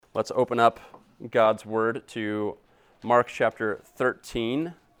Let's open up God's Word to Mark chapter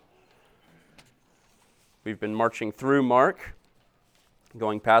 13. We've been marching through Mark,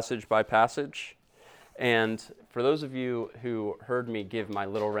 going passage by passage. And for those of you who heard me give my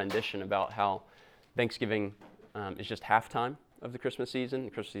little rendition about how Thanksgiving is just halftime of the Christmas season.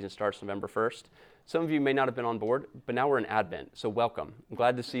 The Christmas season starts November 1st. Some of you may not have been on board, but now we're in Advent, so welcome. I'm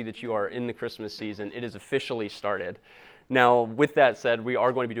glad to see that you are in the Christmas season. It is officially started. Now, with that said, we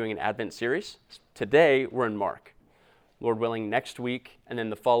are going to be doing an Advent series. Today, we're in Mark. Lord willing, next week, and then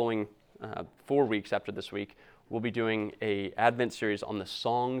the following 4 weeks after this week, we'll be doing an Advent series on the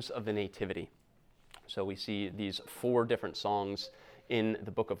songs of the Nativity. So we see these 4 different songs in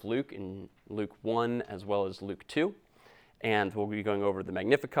the book of Luke, in Luke 1 as well as Luke 2. And we'll be going over the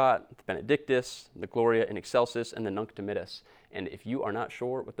Magnificat, the Benedictus, the Gloria in Excelsis, and the Nunc Dimittis. And if you are not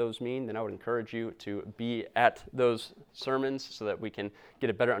sure what those mean, then I would encourage you to be at those sermons so that we can get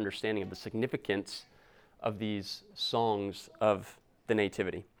a better understanding of the significance of these songs of the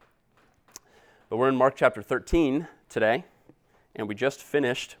Nativity. But we're in Mark chapter 13 today, and we just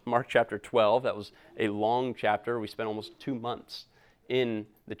finished Mark chapter 12. That was a long chapter. We spent almost 2 months in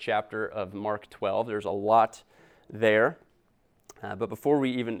the chapter of Mark 12. There's a lot there. But before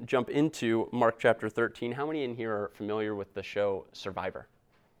we even jump into Mark chapter 13, how many in here are familiar with the show Survivor?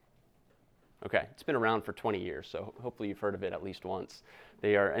 Okay, it's been around for 20 years, so hopefully you've heard of it at least once.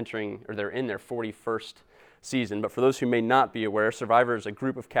 They're in their 41st season. But for those who may not be aware, Survivor is a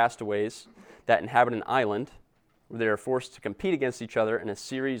group of castaways that inhabit an island where they are forced to compete against each other in a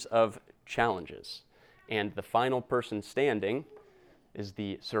series of challenges. And the final person standing is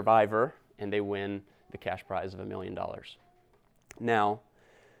the survivor, and they win the cash prize of $1 million. Now,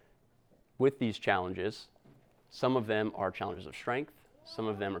 with these challenges, some of them are challenges of strength, some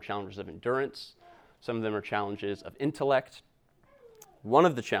of them are challenges of endurance, some of them are challenges of intellect. One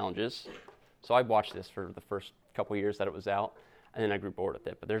of the challenges, so I watched this for the first couple years that it was out, and then I grew bored with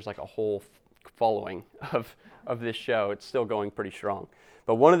it, but there's like a whole following of this show. It's still going pretty strong.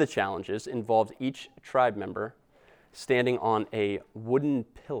 But one of the challenges involved each tribe member standing on a wooden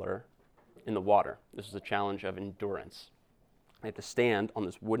pillar in the water. This is a challenge of endurance. They have to stand on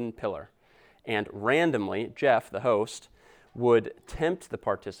this wooden pillar. And randomly, Jeff, the host, would tempt the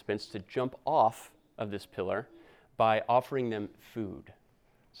participants to jump off of this pillar by offering them food.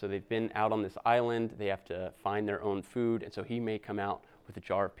 So they've been out on this island, they have to find their own food, and so he may come out with a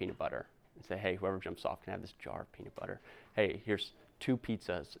jar of peanut butter and say, hey, whoever jumps off can have this jar of peanut butter. Hey, here's 2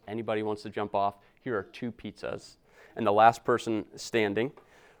 pizzas. Anybody wants to jump off? Here are 2 pizzas. And the last person standing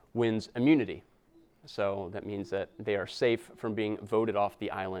wins immunity. So that means that they are safe from being voted off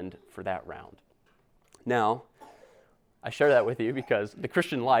the island for that round. Now, I share that with you because the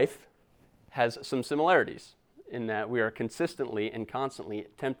Christian life has some similarities in that we are consistently and constantly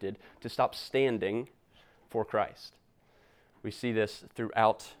tempted to stop standing for Christ. We see this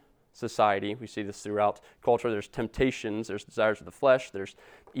throughout society. We see this throughout culture. There's temptations. There's desires of the flesh. There's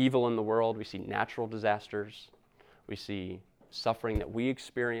evil in the world. We see natural disasters. We see suffering that we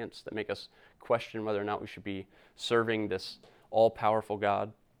experience that make us question whether or not we should be serving this all-powerful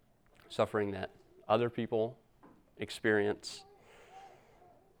God, suffering that other people experience.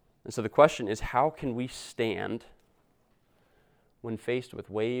 And so the question is, how can we stand when faced with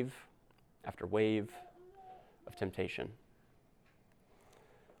wave after wave of temptation?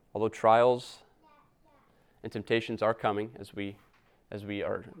 Although trials and temptations are coming, as we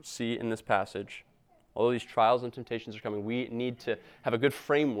see in this passage, although these trials and temptations are coming, we need to have a good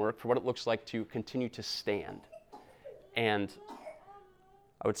framework for what it looks like to continue to stand. And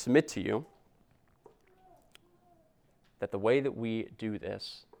I would submit to you that the way that we do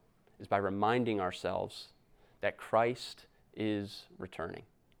this is by reminding ourselves that Christ is returning.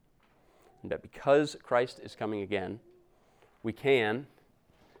 And that because Christ is coming again, we can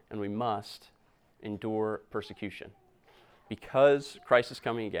and we must endure persecution. Because Christ is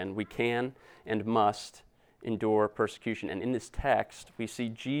coming again, we can and must endure persecution. And in this text, we see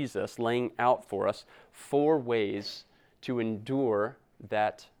Jesus laying out for us 4 ways to endure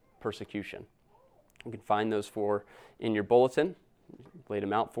that persecution. You can find those 4 in your bulletin. Laid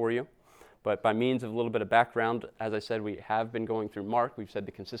them out for you. But by means of a little bit of background, as I said, we have been going through Mark. We've said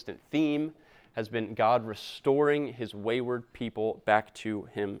the consistent theme has been God restoring his wayward people back to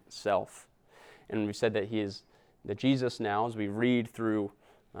himself. And we said that that Jesus now, as we read through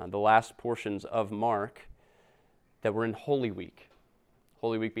the last portions of Mark, that we're in Holy Week.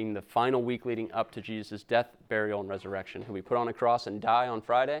 Holy Week being the final week leading up to Jesus' death, burial, and resurrection. He'll be put on a cross and die on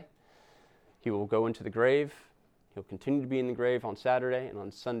Friday. He will go into the grave. He'll continue to be in the grave on Saturday, and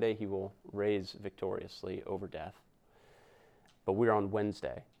on Sunday he will raise victoriously over death. But we're on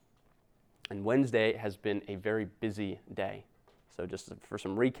Wednesday. And Wednesday has been a very busy day. So just for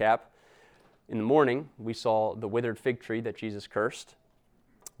some recap, in the morning, we saw the withered fig tree that Jesus cursed.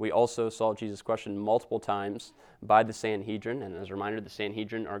 We also saw Jesus questioned multiple times by the Sanhedrin. And as a reminder, the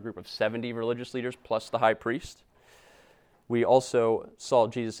Sanhedrin are a group of 70 religious leaders plus the high priest. We also saw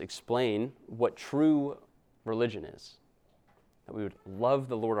Jesus explain what true religion is. That we would love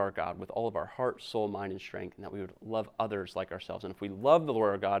the Lord our God with all of our heart, soul, mind, and strength, and that we would love others like ourselves. And if we love the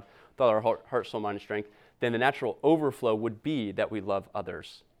Lord our God with all our heart, soul, mind, and strength, then the natural overflow would be that we love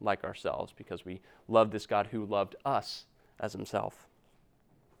others like ourselves because we love this God who loved us as himself.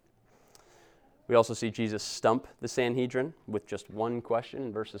 We also see Jesus stump the Sanhedrin with just one question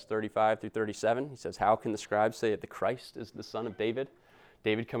in verses 35 through 37. He says, how can the scribes say that the Christ is the son of David?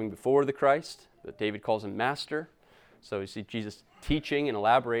 David coming before the Christ, but David calls him master. So we see Jesus teaching and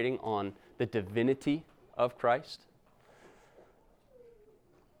elaborating on the divinity of Christ.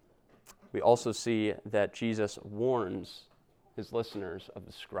 We also see that Jesus warns his listeners of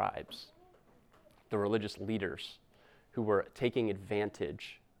the scribes, the religious leaders who were taking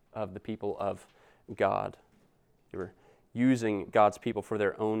advantage of the people of God. They were using God's people for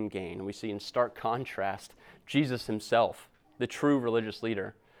their own gain. And we see in stark contrast Jesus himself, the true religious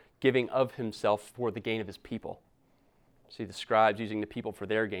leader, giving of himself for the gain of his people. See the scribes using the people for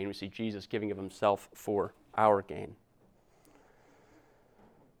their gain. We see Jesus giving of himself for our gain.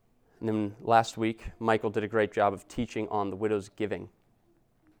 And then last week, Michael did a great job of teaching on the widow's giving.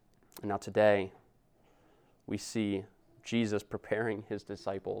 And now today, we see Jesus preparing his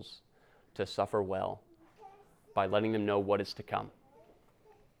disciples to suffer well by letting them know what is to come.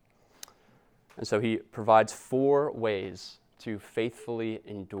 And so he provides 4 ways to faithfully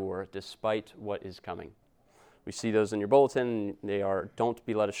endure despite what is coming. We see those in your bulletin. They are, don't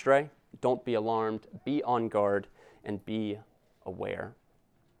be led astray, don't be alarmed, be on guard, and be aware.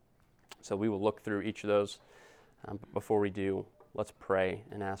 So we will look through each of those. But before we do, let's pray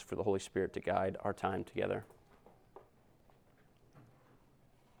and ask for the Holy Spirit to guide our time together.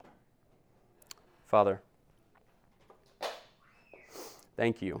 Father,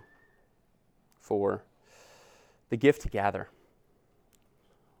 thank you for the gift to gather.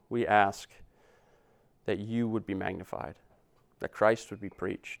 We ask that you would be magnified, that Christ would be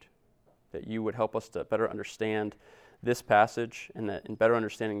preached, that you would help us to better understand this passage, and that in better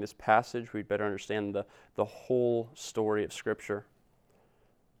understanding this passage, we'd better understand the whole story of Scripture,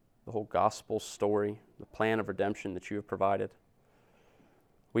 the whole gospel story, the plan of redemption that you have provided.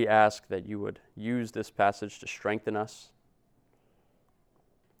 We ask that you would use this passage to strengthen us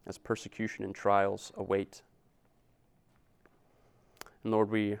as persecution and trials await. And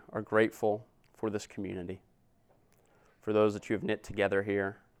Lord, we are grateful for this community, for those that you have knit together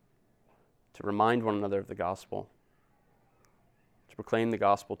here to remind one another of the gospel, to proclaim the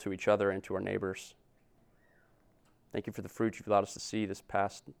gospel to each other and to our neighbors. Thank you for the fruit you've allowed us to see this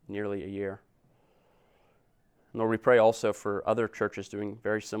past nearly a year. And Lord, we pray also for other churches doing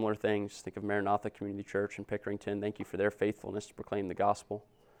very similar things. Think of Maranatha Community Church in Pickerington. Thank you for their faithfulness to proclaim the gospel.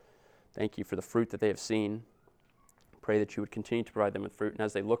 Thank you for the fruit that they have seen. Pray that you would continue to provide them with fruit. And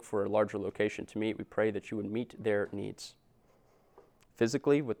as they look for a larger location to meet, we pray that you would meet their needs.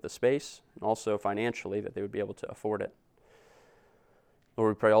 Physically with the space, and also financially that they would be able to afford it.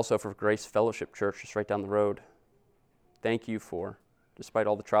 Lord, we pray also for Grace Fellowship Church just right down the road. Thank you for, despite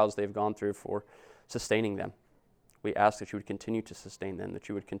all the trials they've gone through, for sustaining them. We ask that you would continue to sustain them, that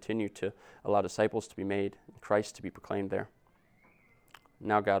you would continue to allow disciples to be made, and Christ to be proclaimed there.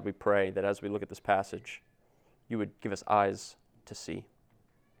 Now, God, we pray that as we look at this passage, you would give us eyes to see.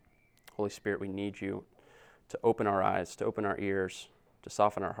 Holy Spirit, we need you to open our eyes, to open our ears, to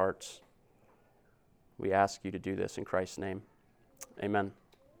soften our hearts. We ask you to do this in Christ's name. Amen.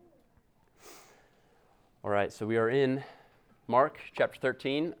 All right, so we are in Mark chapter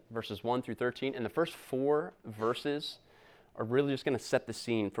 13, verses 1 through 13, and the first 4 verses are really just going to set the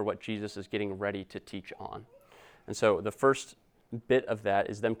scene for what Jesus is getting ready to teach on. And so the first bit of that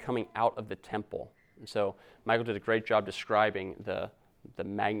is them coming out of the temple. And so Michael did a great job describing the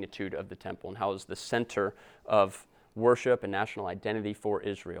magnitude of the temple and how it was the center of worship and national identity for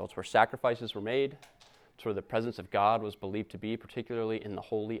Israel. It's where sacrifices were made. It's where the presence of God was believed to be, particularly in the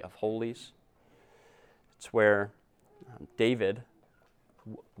Holy of Holies. It's where David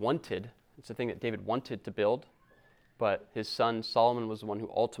wanted, it's the thing that David wanted to build, but his son Solomon was the one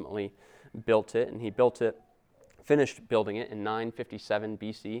who ultimately built it, and he finished building it in 957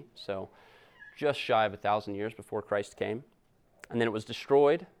 BC, so just shy of 1,000 years before Christ came. And then it was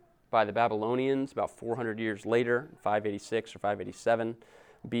destroyed by the Babylonians about 400 years later, 586 or 587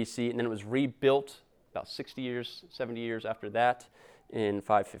 BC, and then it was rebuilt about 60 years, 70 years after that in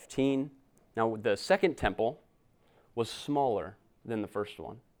 515. Now, the second temple was smaller than the first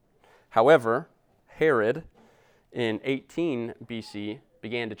one. However, Herod in 18 BC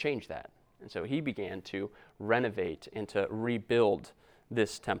began to change that. And so he began to renovate and to rebuild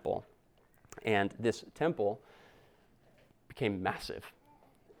this temple. And this temple became massive.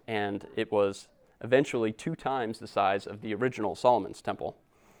 And it was eventually 2 times the size of the original Solomon's temple.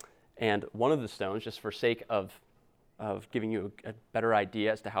 And one of the stones, just for sake of giving you a better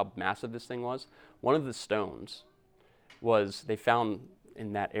idea as to how massive this thing was, one of the stones was, they found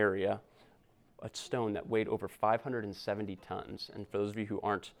in that area a stone that weighed over 570 tons. And for those of you who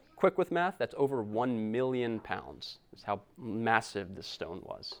aren't quick with math, that's over 1 million pounds. That's how massive this stone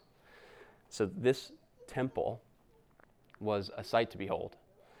was. So this temple was a sight to behold.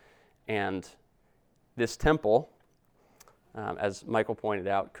 And this temple, as Michael pointed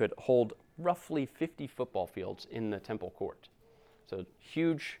out, could hold roughly 50 football fields in the temple court. So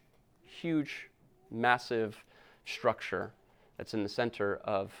huge, massive structure that's in the center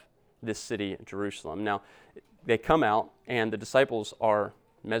of this city, Jerusalem. Now, they come out, and the disciples are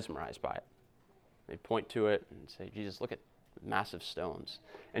mesmerized by it. They point to it and say, Jesus, look at massive stones.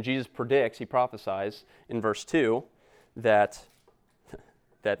 And Jesus predicts, he prophesies in verse 2, that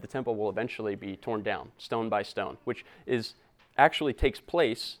the temple will eventually be torn down, stone by stone, which actually takes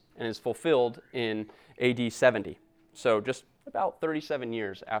place and is fulfilled in AD 70. So just about 37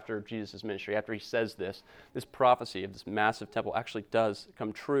 years after Jesus' ministry, after he says this prophecy of this massive temple actually does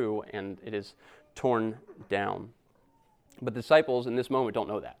come true, and it is torn down. But the disciples in this moment don't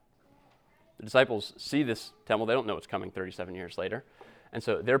know that. The disciples see this temple. They don't know it's coming 37 years later. And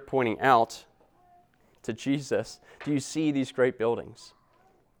so they're pointing out to Jesus, do you see these great buildings?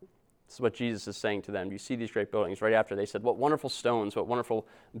 This is what Jesus is saying to them. Do you see these great buildings? Right after they said, what wonderful stones, what wonderful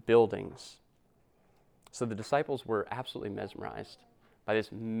buildings. So the disciples were absolutely mesmerized by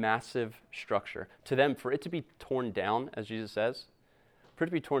this massive structure. To them, for it to be torn down, as Jesus says, for it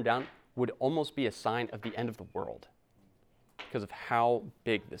to be torn down would almost be a sign of the end of the world because of how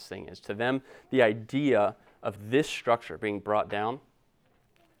big this thing is. To them, the idea of this structure being brought down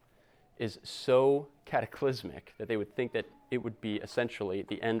is so cataclysmic that they would think that it would be essentially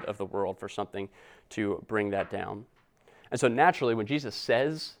the end of the world for something to bring that down. And so naturally, when Jesus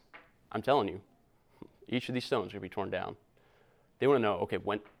says, I'm telling you, each of these stones are going to be torn down, they want to know, okay,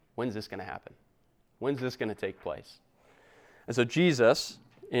 when's this going to happen? When's this going to take place? And so Jesus,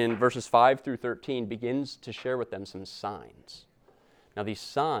 in verses 5 through 13, begins to share with them some signs. Now, these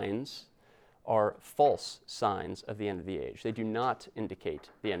signs are false signs of the end of the age. They do not indicate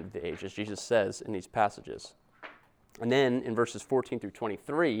the end of the age, as Jesus says in these passages. And then in verses 14 through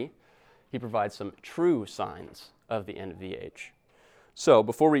 23, he provides some true signs of the end of the age. So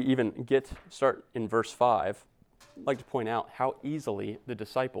before we even start in verse 5, I'd like to point out how easily the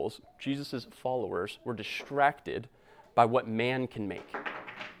disciples, Jesus' followers, were distracted by what man can make.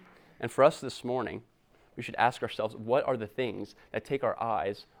 And for us this morning, we should ask ourselves, what are the things that take our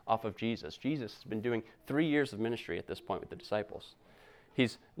eyes off of Jesus? Jesus has been doing 3 years of ministry at this point with the disciples.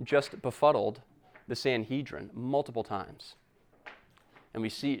 He's just befuddled the Sanhedrin multiple times. And we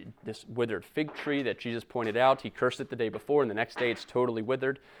see this withered fig tree that Jesus pointed out. He cursed it the day before, and the next day it's totally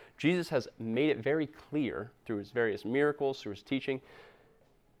withered. Jesus has made it very clear through his various miracles, through his teaching,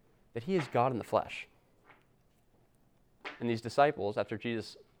 that he is God in the flesh. And these disciples, after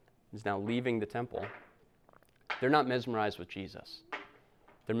Jesus is now leaving the temple, they're not mesmerized with Jesus.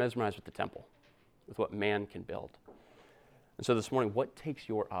 They're mesmerized with the temple, with what man can build. And so this morning, what takes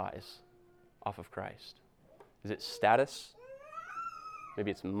your eyes off of Christ? Is it status? Maybe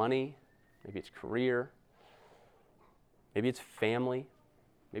it's money. Maybe it's career. Maybe it's family.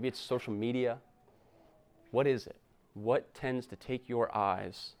 Maybe it's social media. What is it? What tends to take your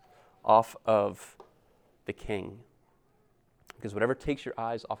eyes off of the King? Because whatever takes your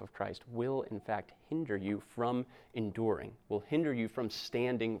eyes off of Christ will, in fact, hinder you from enduring, will hinder you from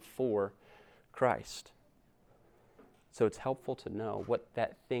standing for Christ. So it's helpful to know what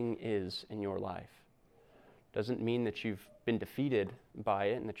that thing is in your life. Doesn't mean that you've been defeated by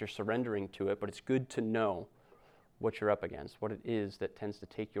it and that you're surrendering to it, but it's good to know what you're up against, what it is that tends to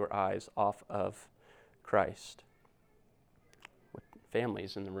take your eyes off of Christ. What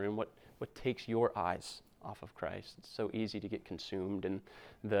families in the room, what takes your eyes off of Christ? It's so easy to get consumed in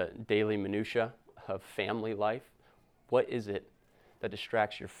the daily minutia of family life. What is it that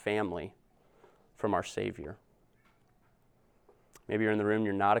distracts your family from our Savior? Maybe you're in the room,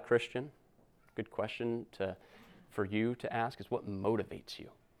 you're not a Christian. Good question for you to ask is, what motivates you?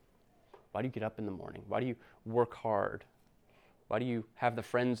 Why do you get up in the morning? Why do you work hard? Why do you have the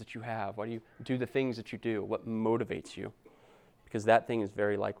friends that you have? Why do you do the things that you do? What motivates you? Because that thing is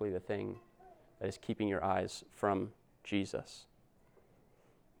very likely the thing that is keeping your eyes from Jesus.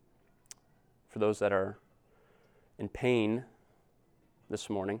 For those that are in pain this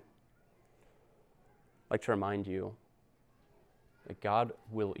morning, I'd like to remind you that God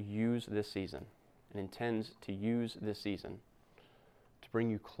will use this season and intends to use this season to bring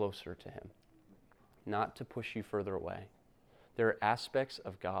you closer to Him, not to push you further away. There are aspects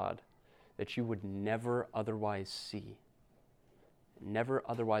of God that you would never otherwise see, never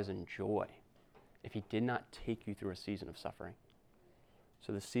otherwise enjoy, if He did not take you through a season of suffering.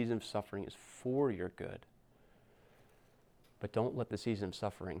 So the season of suffering is for your good. But don't let the season of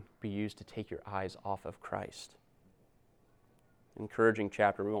suffering be used to take your eyes off of Christ. Encouraging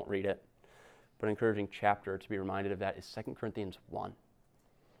chapter, we won't read it, but an encouraging chapter to be reminded of that is 2 Corinthians 1.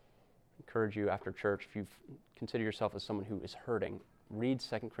 Encourage you after church, if you consider yourself as someone who is hurting, read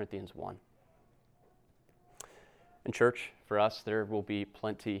 2 Corinthians 1. In church, for us, there will be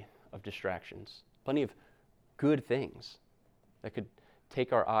plenty of distractions, plenty of good things that could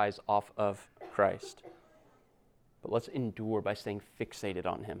take our eyes off of Christ. But let's endure by staying fixated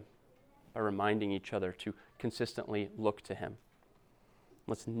on Him, by reminding each other to consistently look to Him.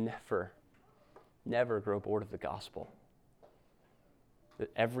 Let's never grow bored of the gospel.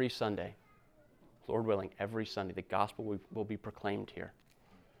 That every Sunday, Lord willing, every Sunday, the gospel will be proclaimed here.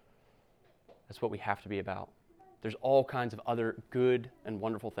 That's what we have to be about. There's all kinds of other good and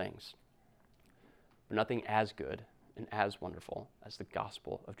wonderful things, but nothing as good and as wonderful as the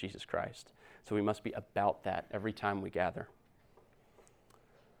gospel of Jesus Christ. So we must be about that every time we gather.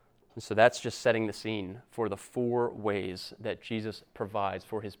 And so that's just setting the scene for the 4 ways that Jesus provides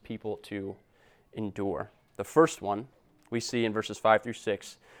for His people to endure. The first one we see in verses 5 through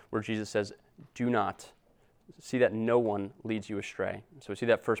 6, where Jesus says, do not see that no one leads you astray. So we see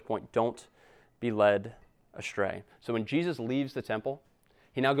that first point, don't be led astray. So when Jesus leaves the temple,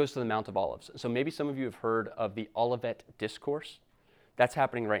 He now goes to the Mount of Olives. So maybe some of you have heard of the Olivet Discourse. That's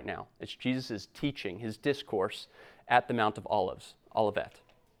happening right now. It's Jesus' teaching, His discourse at the Mount of Olives, Olivet.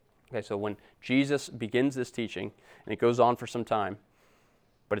 Okay, so when Jesus begins this teaching, and it goes on for some time,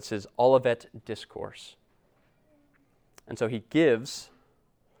 but it's His Olivet Discourse. And so He gives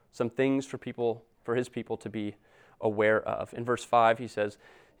some things for His people to be aware of. In verse 5, He says,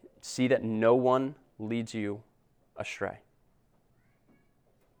 see that no one leads you astray.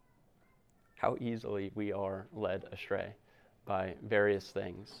 How easily we are led astray by various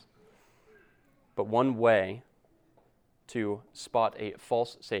things. But one way to spot a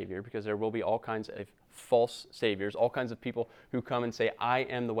false savior, because there will be all kinds of false saviors, all kinds of people who come and say, I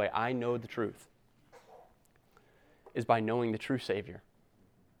am the way, I know the truth, is by knowing the true Savior.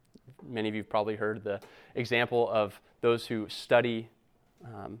 Many of you have probably heard the example of those who study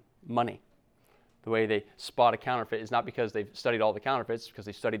money. The way they spot a counterfeit is not because they've studied all the counterfeits, because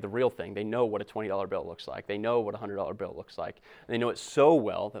they studied the real thing. They know what a $20 bill looks like. They know what a $100 bill looks like. And they know it so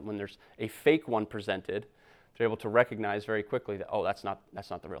well that when there's a fake one presented, they're able to recognize very quickly that, oh, that's not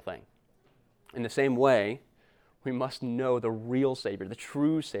the real thing. In the same way, we must know the real Savior, the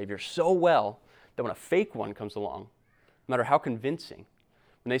true Savior, so well that when a fake one comes along, no matter how convincing,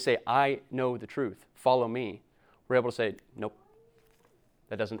 when they say, I know the truth, follow me, we're able to say, nope,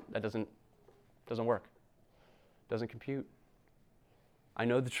 that doesn't work. Doesn't compute. I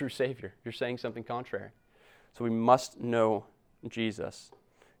know the true Savior. You're saying something contrary. So we must know Jesus.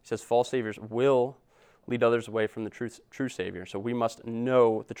 He says false saviors will lead others away from the true Savior. So we must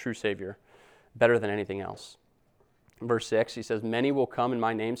know the true Savior better than anything else. In verse 6, He says, many will come in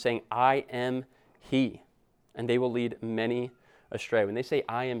my name saying, I am He, and they will lead many astray. When they say,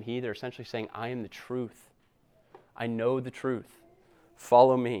 I am He, they're essentially saying, I am the truth. I know the truth.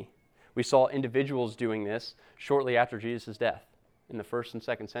 Follow me. We saw individuals doing this shortly after Jesus' death. In the 1st and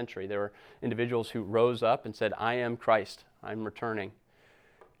 2nd century, there were individuals who rose up and said, I am Christ, I'm returning.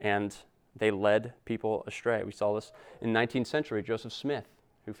 And they led people astray. We saw this in the 19th century, Joseph Smith,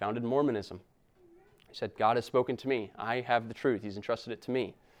 who founded Mormonism. He said, God has spoken to me. I have the truth. He's entrusted it to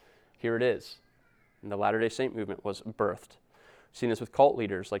me. Here it is. And the Latter-day Saint movement was birthed. We've seen this with cult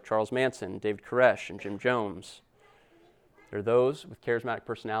leaders like Charles Manson, David Koresh, and Jim Jones. There are those with charismatic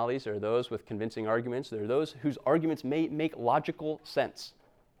personalities. There are those with convincing arguments. There are those whose arguments may make logical sense.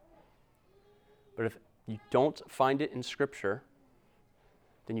 But if you don't find it in Scripture,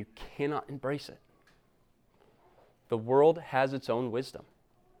 then you cannot embrace it. The world has its own wisdom.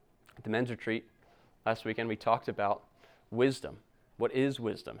 At the men's retreat last weekend, we talked about wisdom. What is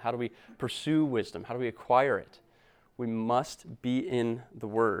wisdom? How do we pursue wisdom? How do we acquire it? We must be in the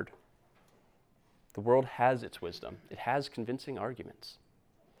Word. The world has its wisdom. It has convincing arguments.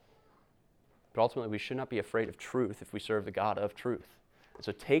 But ultimately, we should not be afraid of truth if we serve the God of truth. And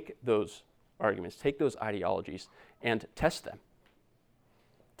so take those arguments, take those ideologies, and test them.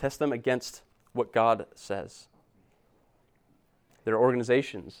 Test them against what God says. There are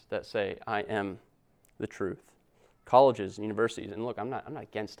organizations that say, I am the truth. Colleges, universities, and look, I'm not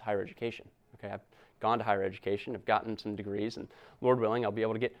against higher education. Okay, I've gone to higher education, I've gotten some degrees, and Lord willing, I'll be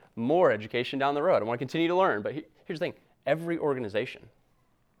able to get more education down the road. I want to continue to learn, but here's the thing. Every organization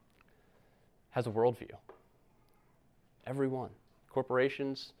has a worldview. Everyone.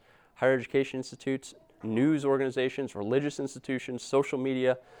 Corporations, higher education institutes, news organizations, religious institutions, social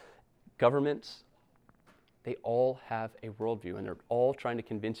media, governments, they all have a worldview, and they're all trying to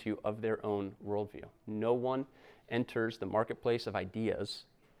convince you of their own worldview. No one enters the marketplace of ideas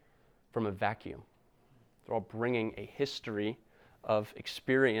from a vacuum. They're all bringing a history of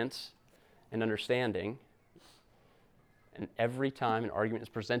experience and understanding, and every time an argument is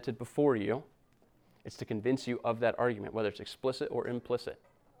presented before you, it's to convince you of that argument, whether it's explicit or implicit.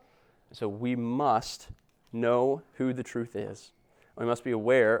 So we must know who the truth is. We must be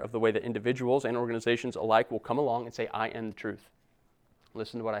aware of the way that individuals and organizations alike will come along and say, I am the truth.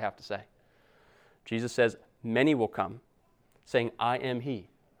 Listen to what I have to say. Jesus says, many will come saying, I am he.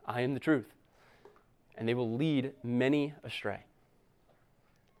 I am the truth. And they will lead many astray.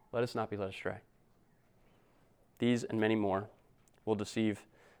 Let us not be led astray. These and many more will deceive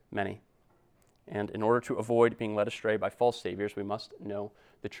many. And in order to avoid being led astray by false saviors, we must know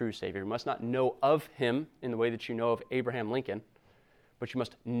the true Savior. We must not know of him in the way that you know of Abraham Lincoln, but you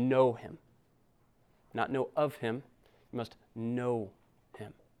must know him. Not know of him, you must know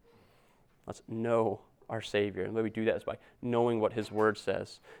him. Let's know our Savior. And the way we do that is by knowing what his word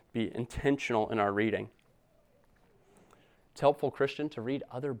says. Be intentional in our reading. It's helpful, Christian, to read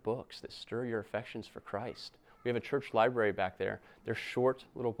other books that stir your affections for Christ. We have a church library back there. They're short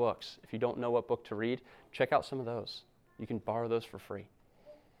little books. If you don't know what book to read, check out some of those. You can borrow those for free.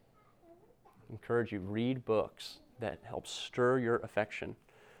 I encourage you, read books that help stir your affection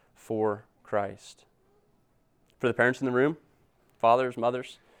for Christ. For the parents in the room, fathers,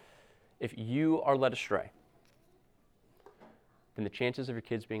 mothers, if you are led astray, then the chances of your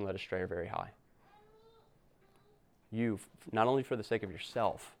kids being led astray are very high. You, not only for the sake of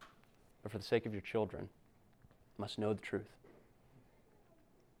yourself, but for the sake of your children, must know the truth.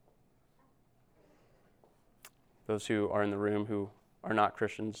 Those who are in the room who are not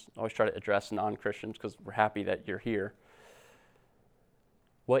Christians, always try to address non-Christians because we're happy that you're here.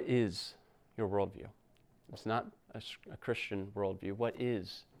 What is your worldview? It's not a Christian worldview. What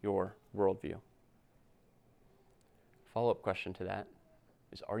is your worldview? Follow-up question to that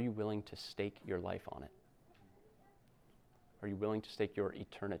is, are you willing to stake your life on it? Are you willing to stake your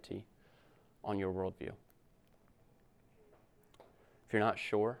eternity on your worldview? If you're not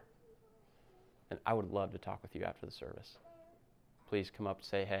sure, then I would love to talk with you after the service. Please come up,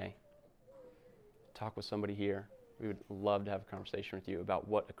 say hey, talk with somebody here. We would love to have a conversation with you about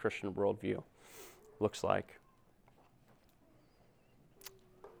what a Christian worldview looks like.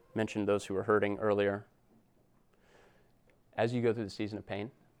 Mentioned those who are hurting earlier. As you go through the season of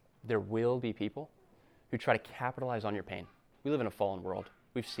pain, there will be people who try to capitalize on your pain. We live in a fallen world.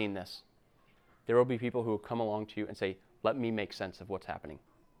 We've seen this. There will be people who will come along to you and say, let me make sense of what's happening.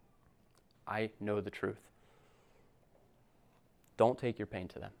 I know the truth. Don't take your pain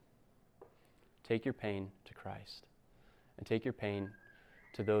to them. Take your pain to Christ. And take your pain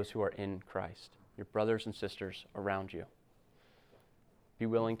to those who are in Christ, your brothers and sisters around you. Be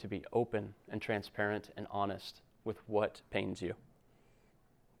willing to be open and transparent and honest with what pains you.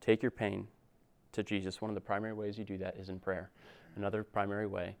 Take your pain to Jesus. One of the primary ways you do that is in prayer. Another primary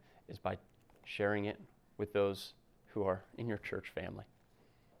way is by sharing it with those who are in your church family.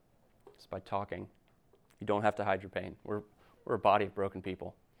 It's by talking. You don't have to hide your pain. We're a body of broken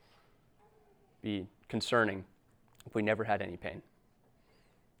people. Be concerning if we never had any pain.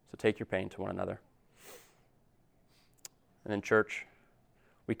 So take your pain to one another. And then church,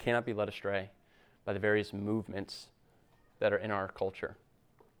 we cannot be led astray by the various movements that are in our culture.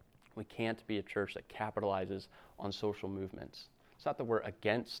 We can't be a church that capitalizes on social movements. It's not that we're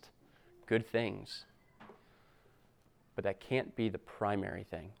against good things, but that can't be the primary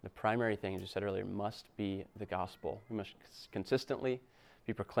thing. The primary thing, as you said earlier, must be the gospel. We must consistently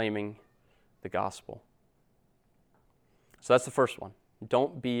be proclaiming the gospel. So that's the first one.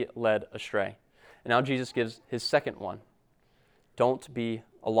 Don't be led astray. And now Jesus gives his second one. Don't be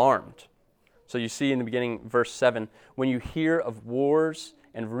alarmed. So you see in the beginning, verse 7, when you hear of wars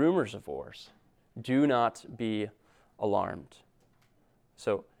and rumors of wars, do not be alarmed.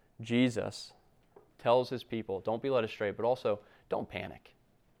 So Jesus tells his people, don't be led astray, but also don't panic.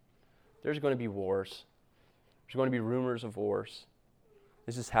 There's going to be wars. There's going to be rumors of wars.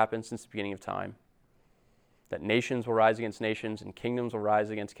 This has happened since the beginning of time. That nations will rise against nations and kingdoms will rise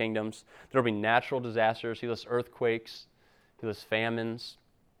against kingdoms. There will be natural disasters. He lists earthquakes. He lists famines.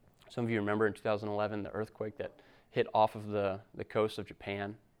 Some of you remember in 2011 the earthquake that hit off of the coast of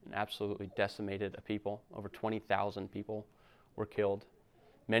Japan and absolutely decimated a people. Over 20,000 people were killed.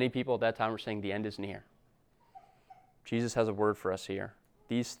 Many people at that time were saying the end is near. Jesus has a word for us here.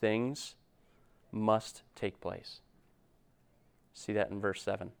 These things must take place. See that in verse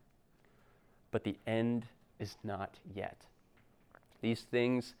 7. But the end is not yet. These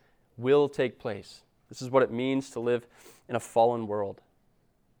things will take place. This is what it means to live in a fallen world.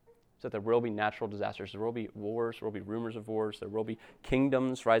 So that there will be natural disasters, there will be wars, there will be rumors of wars, there will be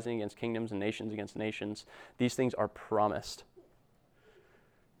kingdoms rising against kingdoms and nations against nations. These things are promised.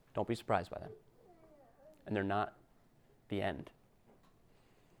 Don't be surprised by them. And they're not the end.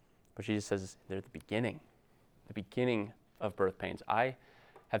 But Jesus says they're the beginning of birth pains. I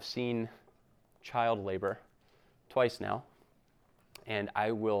have seen child labor twice now, and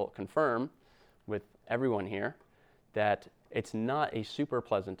I will confirm with everyone here that it's not a super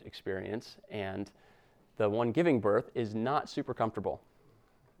pleasant experience, and the one giving birth is not super comfortable.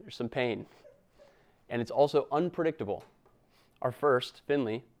 There's some pain, and it's also unpredictable. Our first,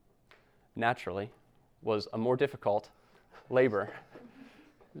 Finley, naturally, was a more difficult labor.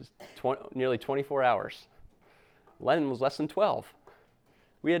 It was nearly 24 hours. Lennon was less than 12.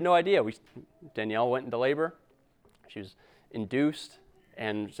 We had no idea. Danielle went into labor. She was induced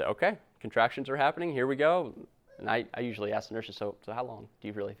and said, okay, contractions are happening. Here we go. And I usually ask the nurses, so how long do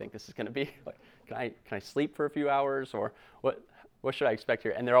you really think this is going to be? Like, can I sleep for a few hours, or what should I expect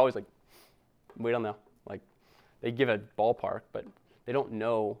here? And they're always like, we don't know. Like, they give a ballpark, but they don't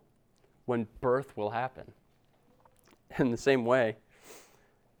know when birth will happen. In the same way,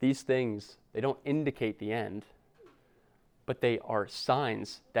 these things, they don't indicate the end, but they are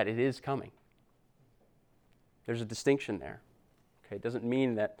signs that it is coming. There's a distinction there. Okay, it doesn't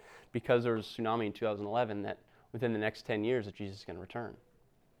mean that because there was a tsunami in 2011 that within the next 10 years that Jesus is going to return.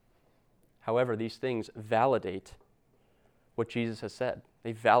 However, these things validate what Jesus has said.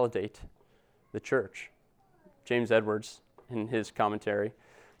 They validate the church. James Edwards, in his commentary,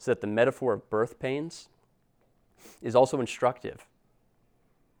 said that the metaphor of birth pains is also instructive.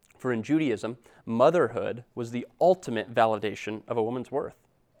 For in Judaism, motherhood was the ultimate validation of a woman's worth,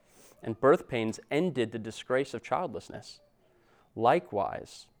 and birth pains ended the disgrace of childlessness.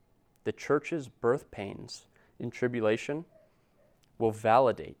 Likewise, the church's birth pains in tribulation will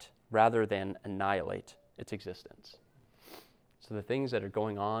validate rather than annihilate its existence. So the things that are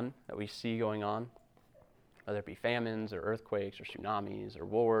going on, that we see going on, whether it be famines or earthquakes or tsunamis or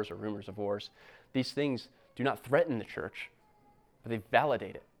wars or rumors of wars, these things do not threaten the church, but they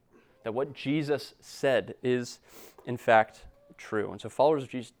validate it. That what Jesus said is, in fact, true. And so followers of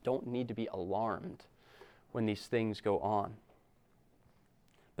Jesus don't need to be alarmed when these things go on.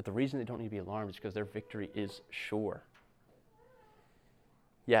 But the reason they don't need to be alarmed is because their victory is sure.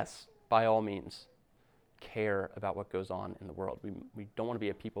 Yes, by all means, care about what goes on in the world. We don't want to be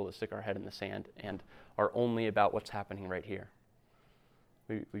a people that stick our head in the sand and are only about what's happening right here.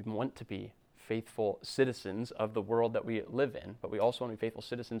 We want to be faithful citizens of the world that we live in, but we also want to be faithful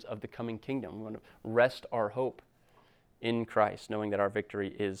citizens of the coming kingdom. We want to rest our hope in Christ, knowing that our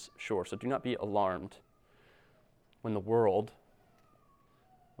victory is sure. So do not be alarmed when the world,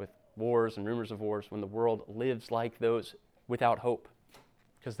 with wars and rumors of wars, when the world lives like those without hope,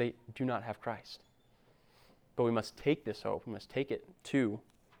 because they do not have Christ. But we must take this hope, we must take it to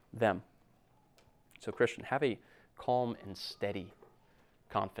them. So Christian, have a calm and steady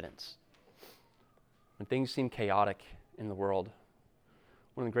confidence. When things seem chaotic in the world,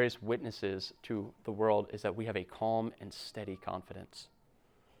 one of the greatest witnesses to the world is that we have a calm and steady confidence.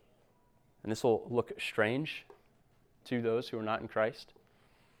 And this will look strange to those who are not in Christ.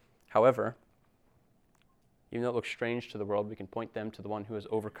 However, even though it looks strange to the world, we can point them to the one who has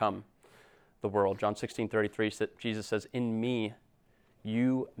overcome the world. John 16:33, Jesus says, "In me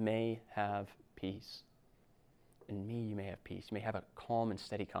you may have peace." In me you may have peace. You may have a calm and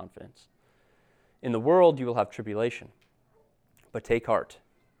steady confidence. In the world you will have tribulation, but take heart.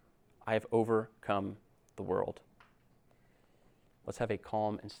 I have overcome the world. Let's have a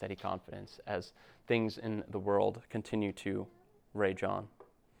calm and steady confidence as things in the world continue to rage on.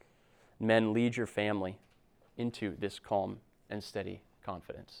 Men, lead your family into this calm and steady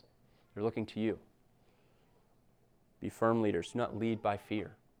confidence. They're looking to you. Be firm leaders. Do not lead by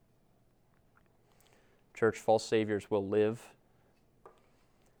fear. Church, false saviors will live.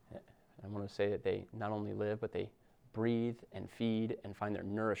 I want to say that they not only live, but they breathe and feed and find their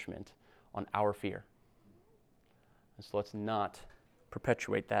nourishment on our fear. And so let's not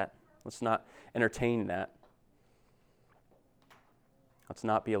perpetuate that. Let's not entertain that. Let's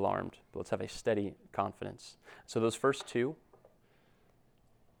not be alarmed, but let's have a steady confidence. So those first two,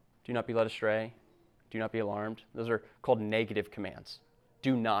 do not be led astray, do not be alarmed, those are called negative commands.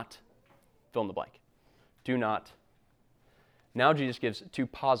 Do not, fill in the blank. Do not. Now Jesus gives two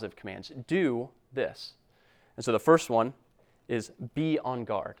positive commands. Do this. And so the first one is be on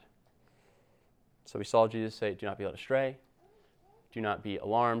guard. So we saw Jesus say, do not be led astray, do not be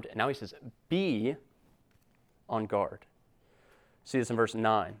alarmed. And now he says, be on guard. See this in verse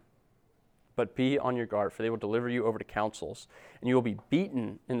 9. But be on your guard, for they will deliver you over to councils, and you will be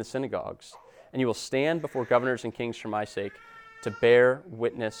beaten in the synagogues, and you will stand before governors and kings for my sake to bear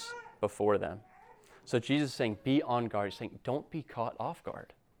witness before them. So Jesus is saying, be on guard. He's saying, don't be caught off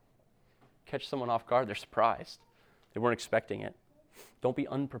guard. Catch someone off guard, they're surprised. They weren't expecting it. Don't be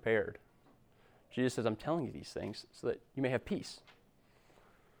unprepared. Jesus says, I'm telling you these things so that you may have peace.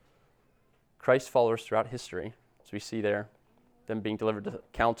 Christ followers throughout history, as we see there, them being delivered to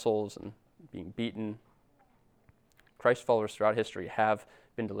councils and being beaten. Christ followers throughout history have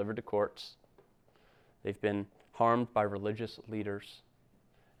been delivered to courts. They've been harmed by religious leaders,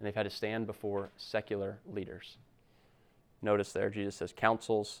 and they've had to stand before secular leaders. Notice there, Jesus says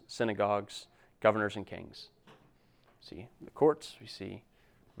councils, synagogues, governors, and kings. We see the courts, we see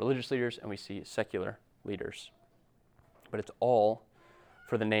religious leaders, and we see secular leaders. But it's all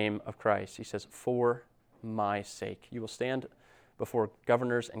for the name of Christ. He says, for my sake. You will stand before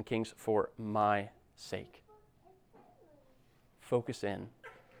governors and kings for my sake. Focus in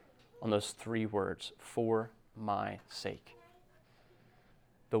on those three words, for my sake.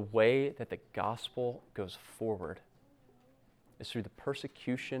 The way that the gospel goes forward is through the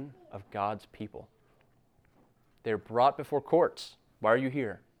persecution of God's people. They're brought before courts. Why are you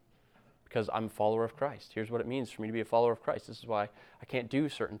here? Because I'm a follower of Christ. Here's what it means for me to be a follower of Christ. This is why I can't do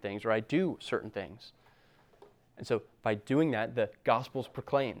certain things, or I do certain things. And so by doing that, the gospel is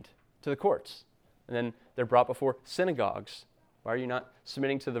proclaimed to the courts. And then they're brought before synagogues. Why are you not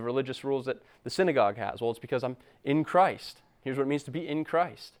submitting to the religious rules that the synagogue has? Well, it's because I'm in Christ. Here's what it means to be in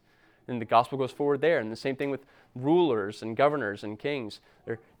Christ. And the gospel goes forward there. And the same thing with rulers and governors and kings.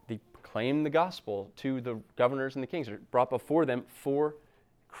 They proclaim the gospel to the governors and the kings. They're brought before them for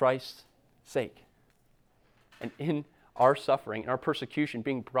Christ's sake. And in our suffering, in our persecution,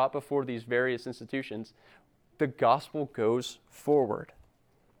 being brought before these various institutions, the gospel goes forward.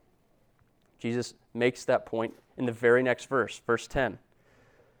 Jesus makes that point in the very next verse, verse 10.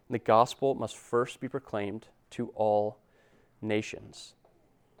 The gospel must first be proclaimed to all nations.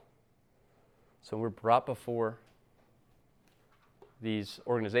 So we're brought before these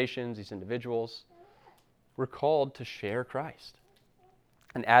organizations, these individuals. We're called to share Christ.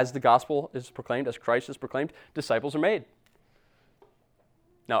 And as the gospel is proclaimed, as Christ is proclaimed, disciples are made.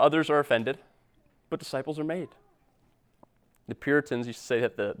 Now others are offended, but disciples are made. The Puritans used to say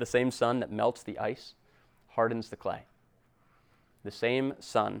that the same sun that melts the ice hardens the clay. The same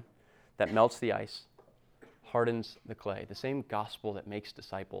sun that melts the ice hardens the clay. The same gospel that makes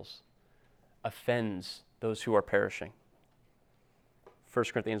disciples offends those who are perishing. 1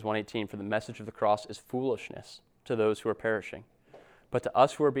 Corinthians 1:18, for the message of the cross is foolishness to those who are perishing. But to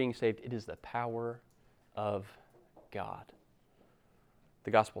us who are being saved, it is the power of God.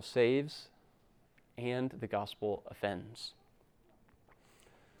 The gospel saves and the gospel offends.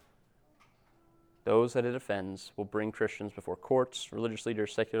 Those that it offends will bring Christians before courts, religious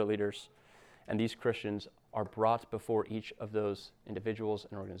leaders, secular leaders, and these Christians are brought before each of those individuals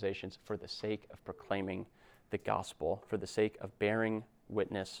and organizations for the sake of proclaiming the gospel, for the sake of bearing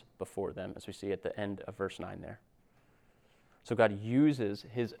witness before them, as we see at the end of verse 9 there. So God uses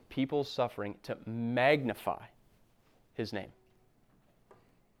his people's suffering to magnify his name,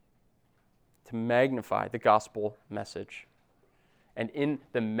 to magnify the gospel message. And in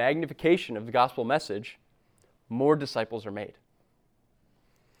the magnification of the gospel message, more disciples are made.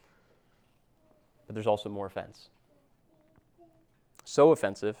 But there's also more offense. So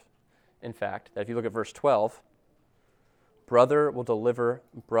offensive, in fact, that if you look at verse 12, brother will deliver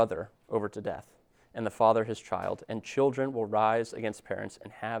brother over to death, and the father his child, and children will rise against parents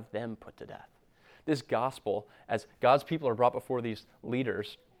and have them put to death. This gospel, as God's people are brought before these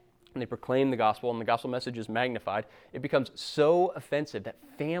leaders, and they proclaim the gospel, and the gospel message is magnified, it becomes so offensive that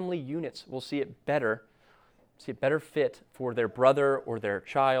family units will see it better fit for their brother or their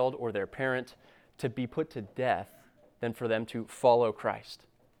child or their parent to be put to death than for them to follow Christ.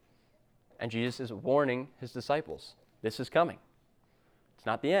 And Jesus is warning his disciples, this is coming. It's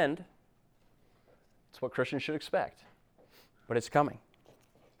not the end. It's what Christians should expect, but it's coming.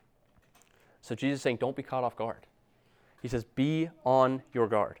 So Jesus is saying, don't be caught off guard. He says, be on your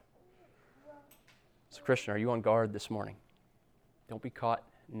guard. So Christian, are you on guard this morning? Don't be caught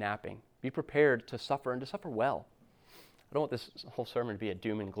napping. Be prepared to suffer and to suffer well. I don't want this whole sermon to be a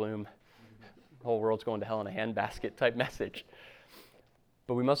doom and gloom, the whole world's going to hell in a handbasket type message.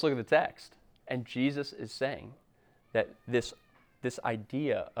 But we must look at the text. And Jesus is saying that this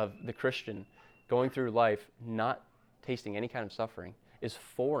idea of the Christian going through life not tasting any kind of suffering is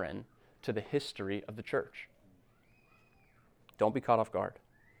foreign to the history of the church. Don't be caught off guard.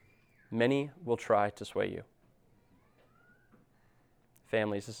 Many will try to sway you.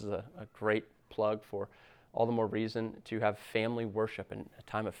 Families, this is a great plug for all the more reason to have family worship and a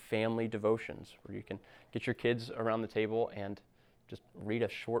time of family devotions where you can get your kids around the table and just read a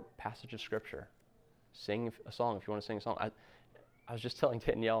short passage of Scripture. Sing a song if you want to sing a song. I was just telling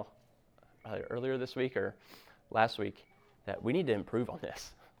Danielle earlier this week or last week that we need to improve on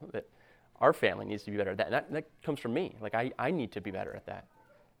this, that our family needs to be better at that. And that comes from me. Like I need to be better at that.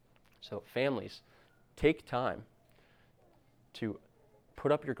 So families, take time to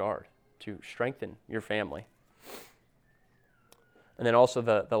put up your guard, to strengthen your family. And then also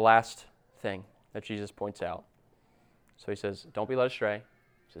the last thing that Jesus points out. So he says, don't be led astray.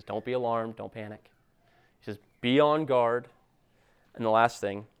 He says, don't be alarmed, don't panic. He says, be on guard. And the last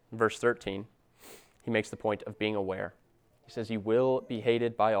thing, verse 13, he makes the point of being aware. He says, you will be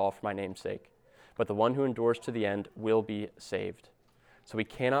hated by all for my name's sake, but the one who endures to the end will be saved. So we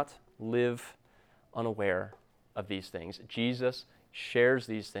cannot live unaware of these things. Jesus shares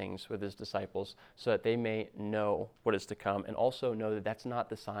these things with his disciples so that they may know what is to come and also know that that's not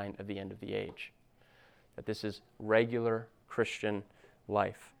the sign of the end of the age, that this is regular Christian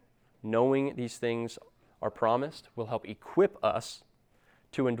life. Knowing these things are promised will help equip us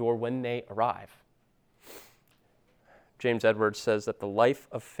to endure when they arrive. James Edwards says that the life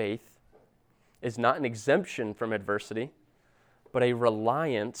of faith is not an exemption from adversity, but a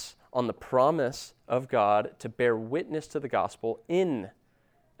reliance on the promise of God to bear witness to the gospel in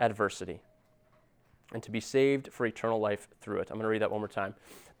adversity and to be saved for eternal life through it. I'm going to read that one more time.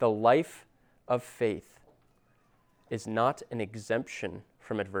 The life of faith is not an exemption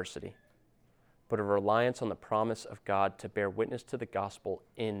from adversity, but a reliance on the promise of God to bear witness to the gospel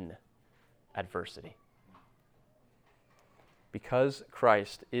in adversity. Because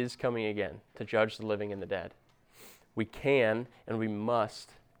Christ is coming again to judge the living and the dead, we can and we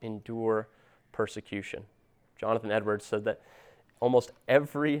must endure persecution. Jonathan Edwards said that almost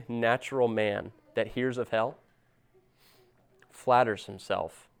every natural man that hears of hell flatters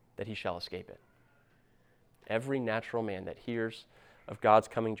himself that he shall escape it. Every natural man that hears of God's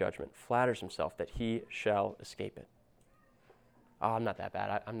coming judgment flatters himself that he shall escape it. Oh, I'm not that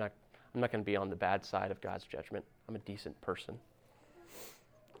bad. I'm not going to be on the bad side of God's judgment. I'm a decent person.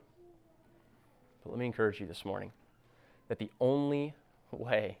 But let me encourage you this morning that the only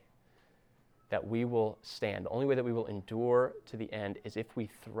way that we will stand, the only way that we will endure to the end is if we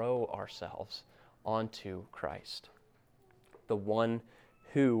throw ourselves onto Christ, the one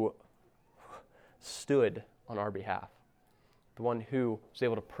who stood on our behalf, the one who was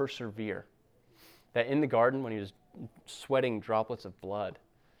able to persevere. That in the garden, when he was sweating droplets of blood,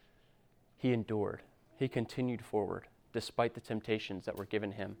 he endured. He continued forward despite the temptations that were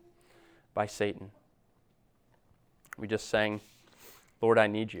given him by Satan. We just sang, Lord, I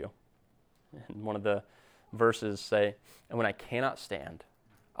need you. And one of the verses say, and when I cannot stand,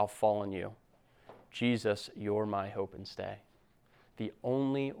 I'll fall on you. Jesus, you're my hope and stay. The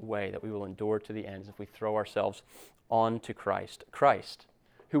only way that we will endure to the end is if we throw ourselves onto Christ. Christ,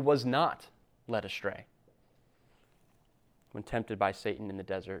 who was not led astray when tempted by Satan in the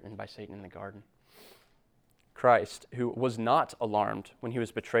desert and by Satan in the garden. Christ, who was not alarmed when he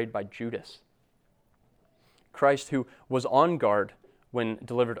was betrayed by Judas. Christ, who was on guard when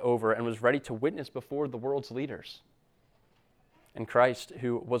delivered over and was ready to witness before the world's leaders. And Christ,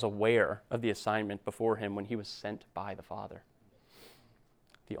 who was aware of the assignment before him when he was sent by the Father.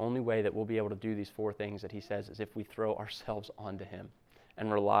 The only way that we'll be able to do these four things that he says is if we throw ourselves onto him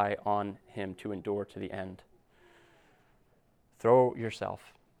and rely on him to endure to the end. Throw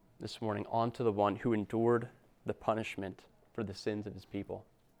yourself this morning onto the one who endured the punishment for the sins of his people.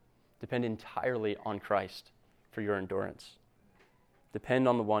 Depend entirely on Christ for your endurance. Depend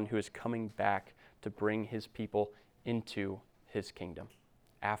on the one who is coming back to bring his people into his kingdom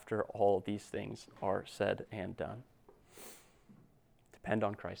after all these things are said and done. Depend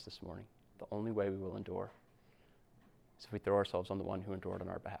on Christ this morning. The only way we will endure is if we throw ourselves on the one who endured on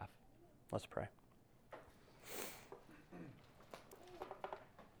our behalf. Let's pray.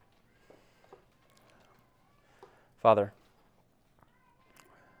 Father,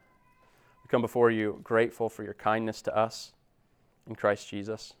 we come before you grateful for your kindness to us in Christ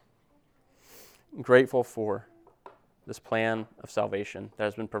Jesus. Grateful for this plan of salvation that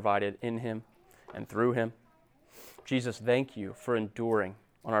has been provided in him and through him. Jesus, thank you for enduring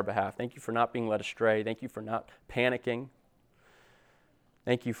on our behalf. Thank you for not being led astray. Thank you for not panicking.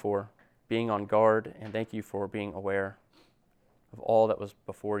 Thank you for being on guard, and thank you for being aware of all that was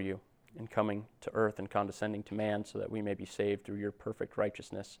before you in coming to earth and condescending to man so that we may be saved through your perfect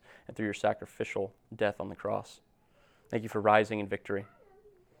righteousness and through your sacrificial death on the cross. Thank you for rising in victory.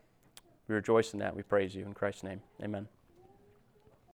 We rejoice in that. We praise you in Christ's name. Amen.